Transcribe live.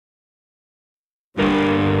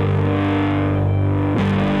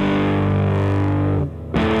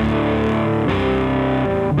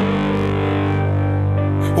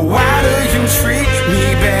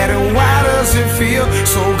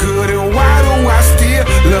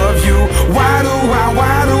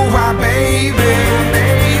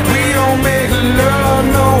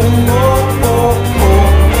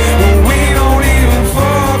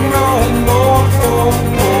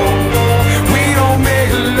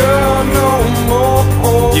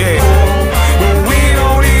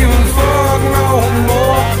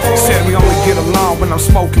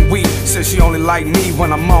like me when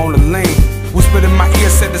I'm on the lean. Whispered in my ear,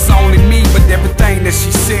 said it's only me, but everything that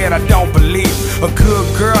she said I don't believe. A good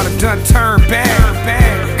girl that done turned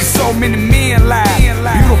bad, cause so many men lie.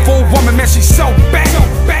 Beautiful woman, man, she's so bad,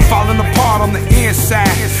 falling apart on the inside.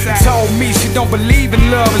 Told me she don't believe in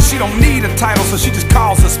love and she don't need a title, so she just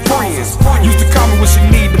calls us friends. Used to call me when she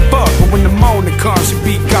need the buck, but when the morning comes, she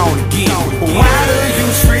be gone again. Why do you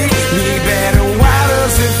treat me bad and why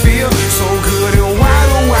does it feel so good and why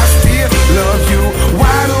do I still love you?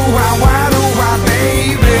 Why do I,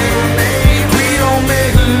 baby? We don't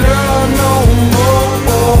make love no more.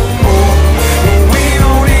 We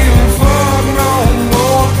don't even fuck no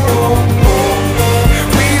more.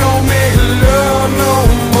 We don't make love no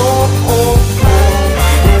more.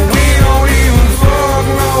 We don't even fuck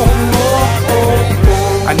no more.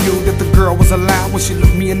 I knew that the girl was a lie when she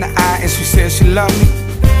looked me in the eye and she said she loved me.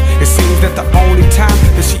 It seems that the only time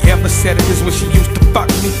that she ever said it is when she used to fuck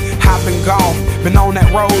me. I've been gone, been on that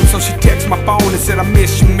road, so she texted my phone and said I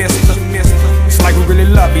miss you, miss her. It's like we really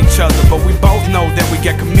love each other, but we both know that we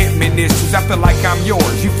got commitment issues. I feel like I'm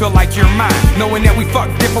yours, you feel like you're mine, knowing that we fuck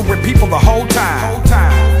different people the whole time.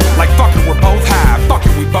 Like fuck it, we're both high, fuck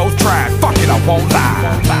it, we both tried, fuck it, I won't lie.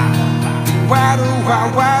 Why do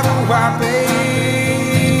I, baby?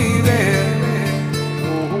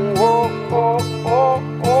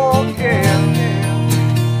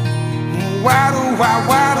 Why do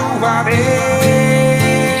I, baby?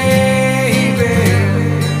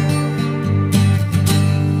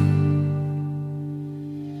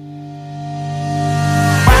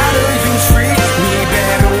 Why do you treat me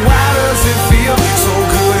bad and why does it feel so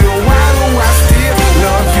good and why do I still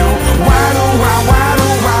love you? Why do I,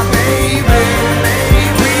 baby?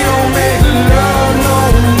 We don't make love no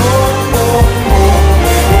more.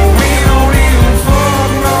 We don't even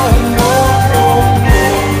fuck no more.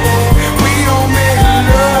 We don't make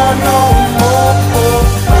love no more.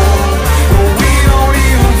 We don't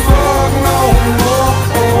even fuck no more.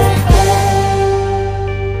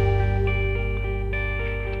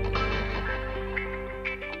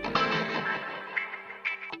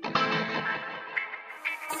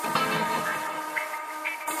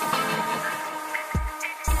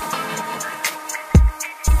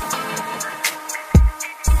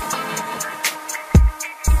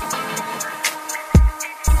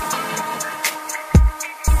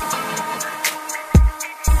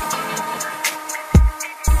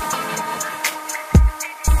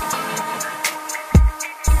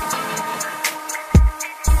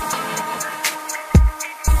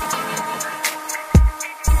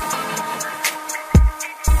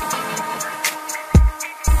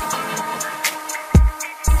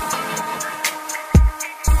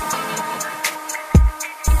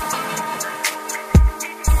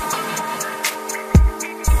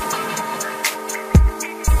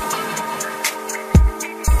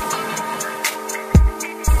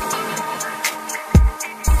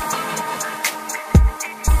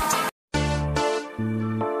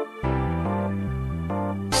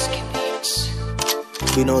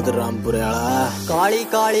 Vinod Rampure वाला। काली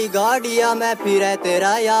काली गाड़िया में फिरे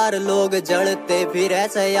तेरा यार, लोग जलते फिरे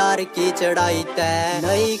से यार की चढ़ाई तय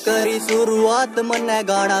नहीं करी शुरुआत मन्ने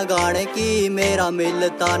गाना गाने की, मेरा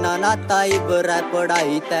मिलता ना नाता इबरा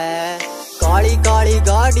पढ़ाई तय। काली काली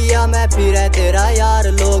गाड़िया में फिरे तेरा यार,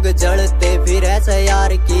 लोग जलते फिरे से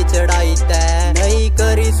यार की चढ़ाई तय नहीं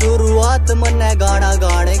करी शुरुआत मन्ने गाना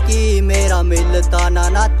गाने की, मेरा मिलता ना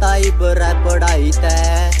नाता इबरा पढ़ाई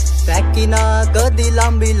तय। फैकी ना कदी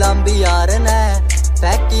लंबी लंबी यार ने,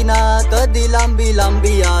 फैकी ना कदी लंबी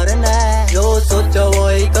लंबी यार ने, जो सोचो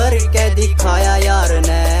वही करके दिखाया यार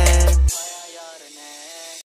ने।